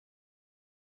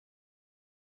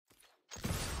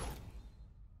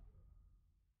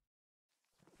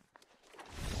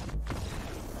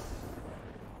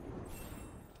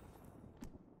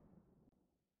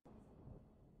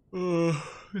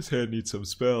 His hand needs some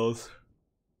spells.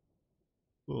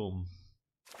 Boom.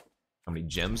 How many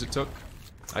gems it took?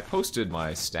 I posted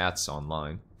my stats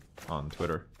online, on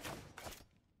Twitter.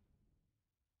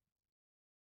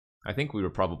 I think we were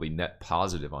probably net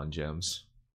positive on gems.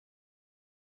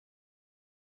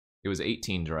 It was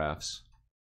 18 drafts.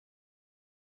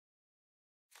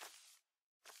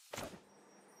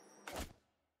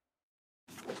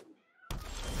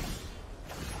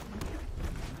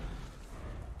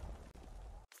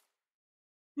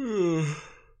 I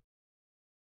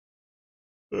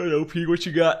know, P, what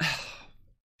you got?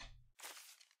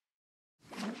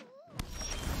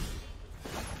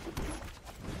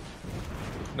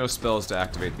 No spells to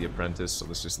activate the apprentice, so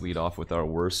let's just lead off with our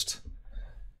worst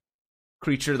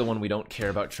creature, the one we don't care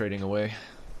about trading away.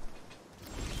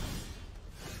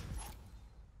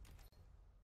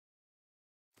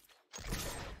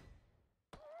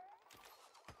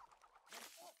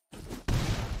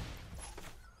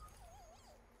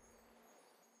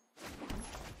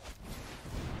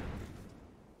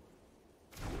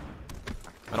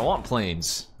 I don't want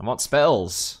planes. I want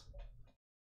spells.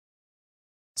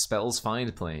 Spells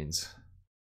find planes.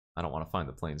 I don't want to find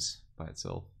the planes by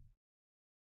itself.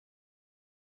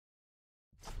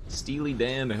 Steely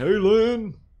Dan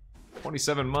Halen.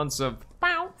 27 months of...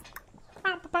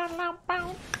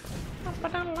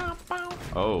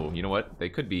 Oh, you know what? They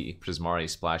could be Prismari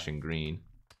splashing green.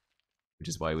 Which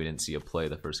is why we didn't see a play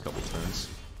the first couple turns.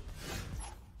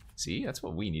 See? That's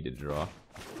what we needed to draw.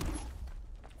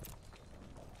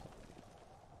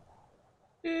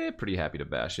 Pretty happy to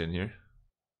bash in here.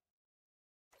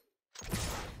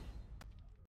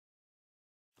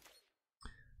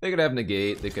 They could have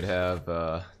negate, they could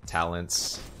have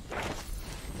talents.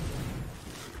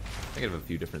 They could have a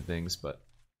few different things, but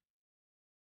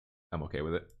I'm okay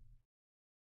with it.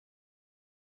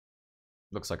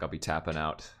 Looks like I'll be tapping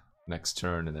out next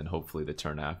turn and then hopefully the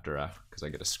turn after, because I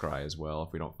get a scry as well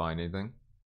if we don't find anything.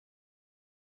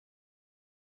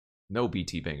 No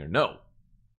BT banger, no!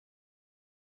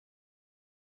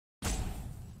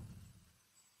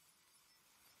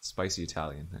 Spicy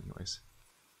Italian, anyways.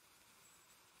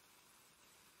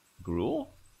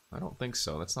 Gruel? I don't think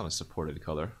so. That's not a supported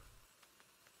color.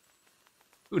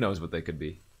 Who knows what they could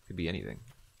be? Could be anything.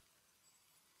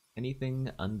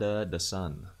 Anything under the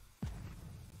sun.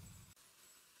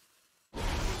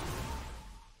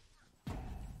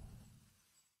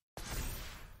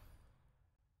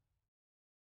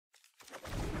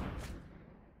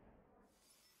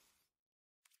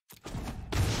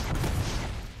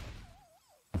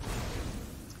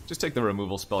 Just take the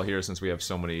removal spell here since we have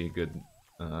so many good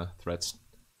threats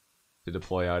to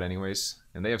deploy out anyways.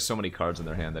 And they have so many cards in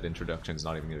their hand that introduction is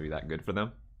not even going to be that good for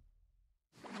them.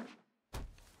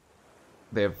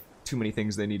 They have too many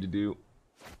things they need to do,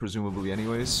 presumably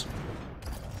anyways.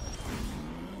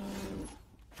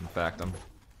 In fact, I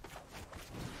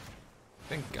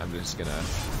think I'm just gonna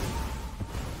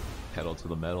pedal to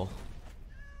the metal.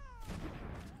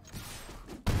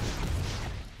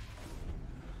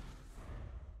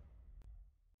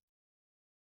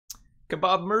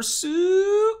 Kebab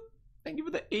Mersu! Thank you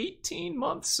for the 18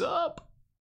 month sub!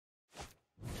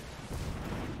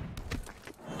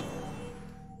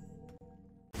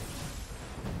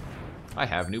 I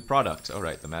have new product.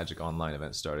 Alright, the Magic Online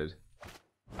event started.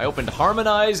 I opened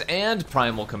Harmonize and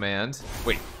Primal Command.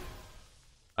 Wait.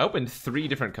 I opened 3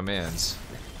 different commands.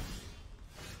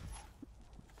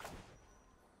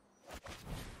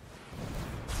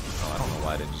 Oh, I don't know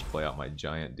why I didn't just play out my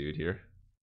giant dude here.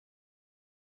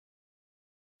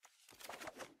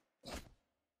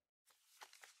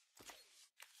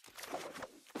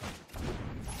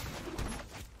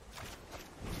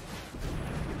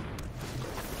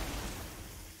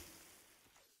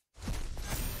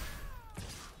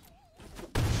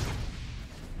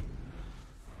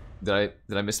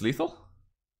 Did I miss lethal?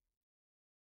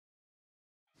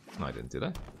 No, I didn't, did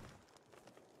I?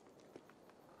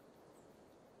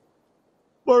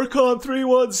 Marcon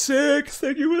 316,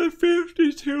 thank you for the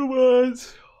 52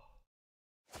 months.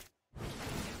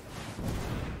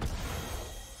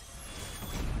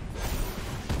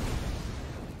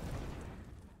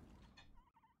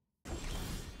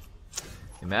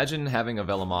 Imagine having a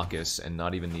Velomachus and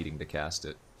not even needing to cast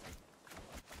it.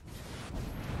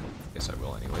 Guess I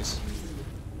will anyways.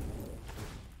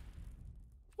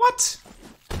 What?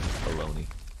 Baloney.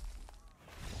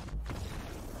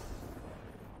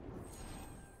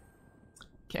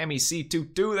 Cammy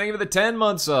C22, thank you for the 10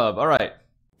 month sub. Alright.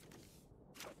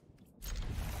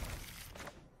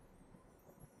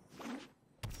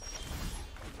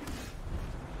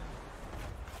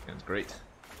 That's great.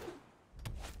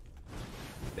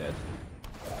 Dead.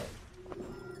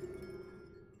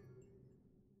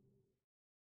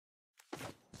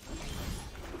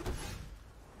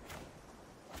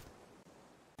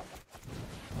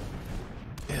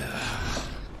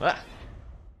 Ah.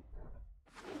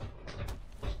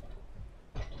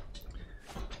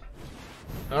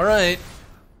 All right.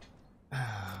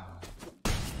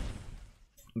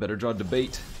 Better draw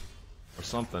debate or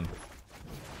something.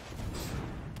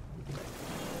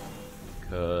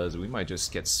 Cause we might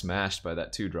just get smashed by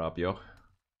that 2-drop, yo.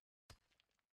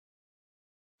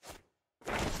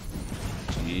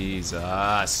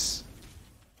 Jesus.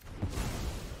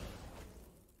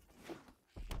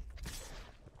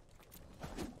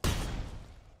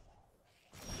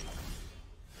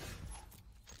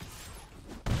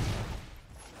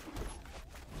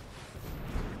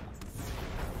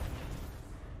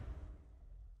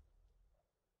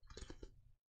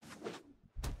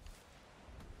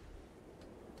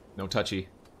 No touchy.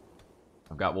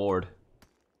 I've got ward.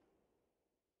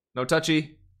 No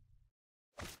touchy.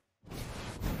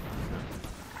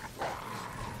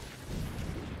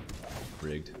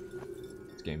 Rigged.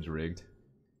 This game's rigged.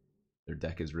 Their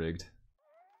deck is rigged.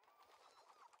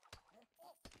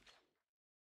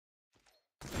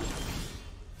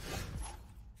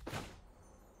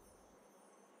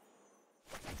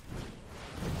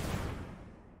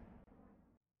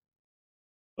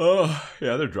 Oh,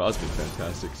 yeah, their draw's been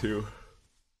fantastic too.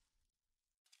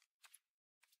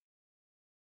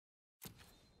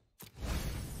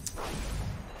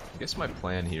 I guess my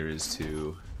plan here is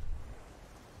to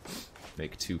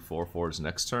make 2 4/4s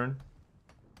next turn.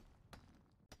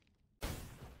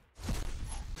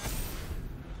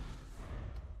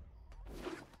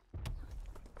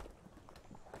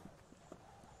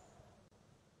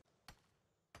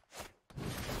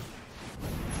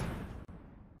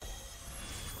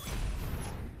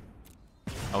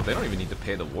 Oh, they don't even need to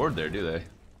pay the ward there, do they?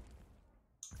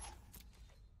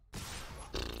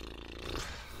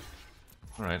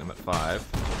 Alright, I'm at 5.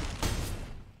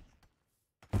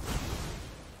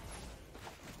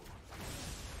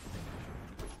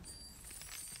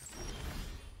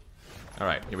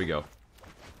 Alright, here we go.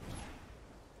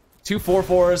 2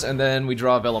 4/4s, and then we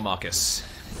draw Velomachus.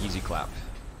 Easy clap.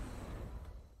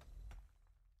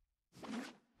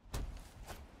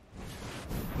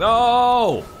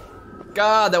 No!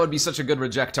 God, that would be such a good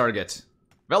reject target.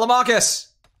 Velomachus!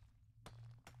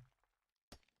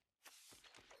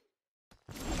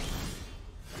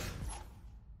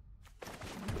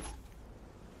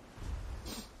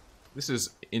 This is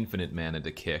infinite mana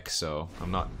to kick, so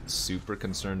I'm not super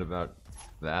concerned about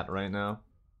that right now.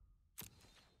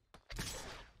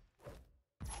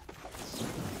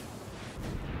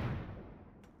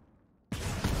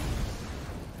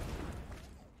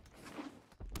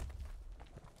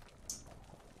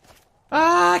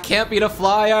 Ah, can't beat a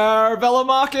flyer!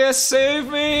 Velomachus,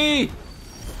 save me!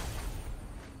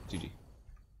 GG.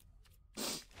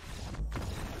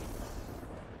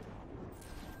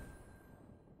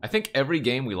 I think every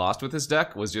game we lost with this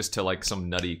deck was just to like some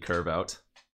nutty curve out.